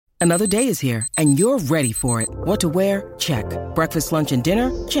Another day is here, and you're ready for it. What to wear? Check. Breakfast, lunch, and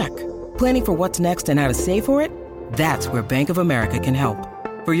dinner? Check. Planning for what's next and how to save for it? That's where Bank of America can help.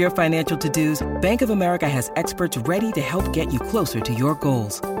 For your financial to-dos, Bank of America has experts ready to help get you closer to your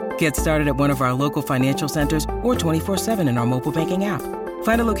goals. Get started at one of our local financial centers or 24/7 in our mobile banking app.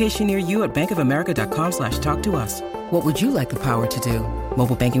 Find a location near you at bankofamerica.com/talktous. What would you like the power to do?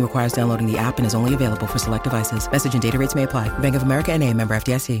 Mobile banking requires downloading the app and is only available for select devices. Message and data rates may apply. Bank of America N.A., member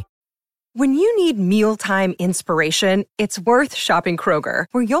FDIC. When you need mealtime inspiration, it's worth shopping Kroger,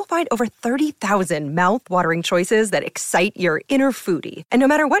 where you'll find over 30,000 mouth-watering choices that excite your inner foodie. And no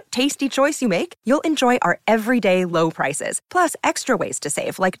matter what tasty choice you make, you'll enjoy our everyday low prices, plus extra ways to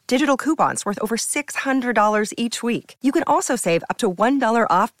save, like digital coupons worth over $600 each week. You can also save up to $1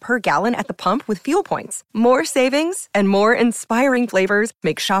 off per gallon at the pump with fuel points. More savings and more inspiring flavors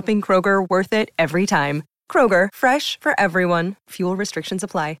make shopping Kroger worth it every time. Kroger, fresh for everyone. Fuel restrictions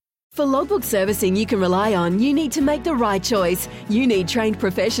apply. For logbook servicing you can rely on, you need to make the right choice. You need trained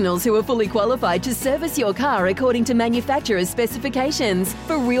professionals who are fully qualified to service your car according to manufacturer's specifications.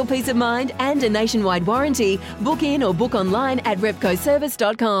 For real peace of mind and a nationwide warranty, book in or book online at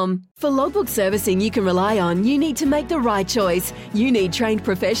repcoservice.com. For logbook servicing you can rely on, you need to make the right choice. You need trained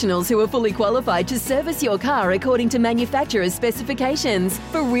professionals who are fully qualified to service your car according to manufacturer's specifications.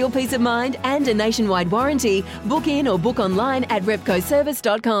 For real peace of mind and a nationwide warranty, book in or book online at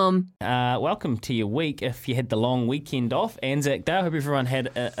repcoservice.com. Welcome to your week. If you had the long weekend off, Anzac Day, I hope everyone had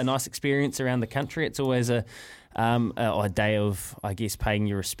a nice experience around the country. It's always a day of, I guess, paying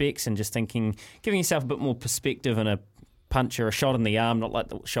your respects and just thinking, giving yourself a bit more perspective and a punch or a shot in the arm, not like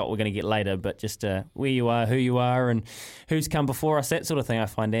the shot we're going to get later, but just where you are, who you are, and who's come before us, that sort of thing. I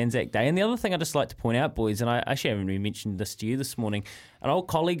find Anzac Day. And the other thing I'd just like to point out, boys, and I actually haven't really mentioned this to you this morning, an old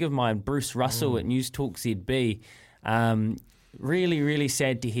colleague of mine, Bruce Russell at News Talk ZB, really, really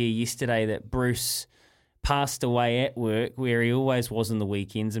sad to hear yesterday that Bruce passed away at work, where he always was on the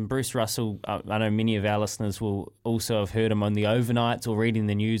weekends. And Bruce Russell, I know many of our listeners will also have heard him on the overnights or reading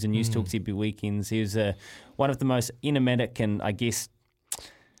the news and News Talk ZB weekends. He was one of the most enigmatic and, I guess,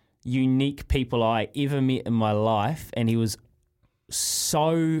 unique people I ever met in my life. And he was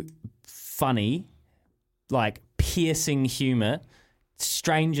so funny, like piercing humour,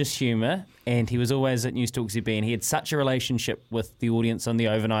 strangest humour, and he was always at News Talk ZB, and he had such a relationship with the audience on the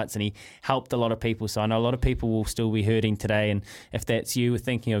overnights, and he helped a lot of people. So I know a lot of people will still be hurting today, and if that's you, we're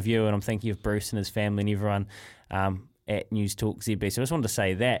thinking of you, and I'm thinking of Bruce and his family and everyone at News Talk ZB. So I just wanted to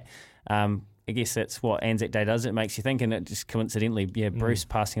say that. I guess that's what Anzac Day does. It makes you think, and it just coincidentally, Bruce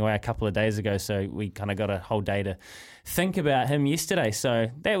passing away a couple of days ago, so we kind of got a whole day to think about him yesterday.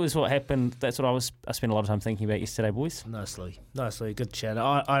 So that was what happened. That's what I spent a lot of time thinking about yesterday, boys. Nicely. Good chat.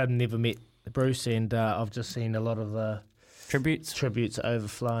 I've never met Bruce, and I've just seen a lot of the tributes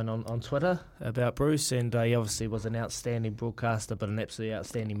overflowing on Twitter about Bruce, and he obviously was an outstanding broadcaster, but an absolutely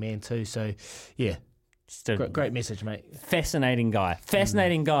outstanding man too. So, yeah, great message, mate. Fascinating guy.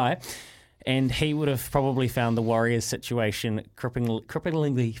 And he would have probably found the Warriors situation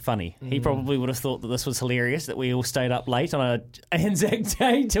cripplingly funny. He probably would have thought that this was hilarious, that we all stayed up late on a Anzac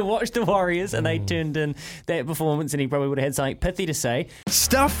Day to watch the Warriors, and they turned in that performance, and he probably would have had something pithy to say.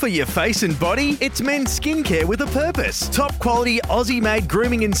 Stuff for your face and body? It's men's skincare with a purpose. Top quality Aussie-made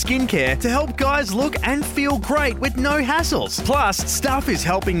grooming and skincare to help guys look and feel great with no hassles. Plus, Stuff is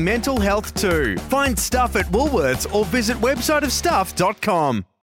helping mental health too. Find Stuff at Woolworths or visit websiteofstuff.com.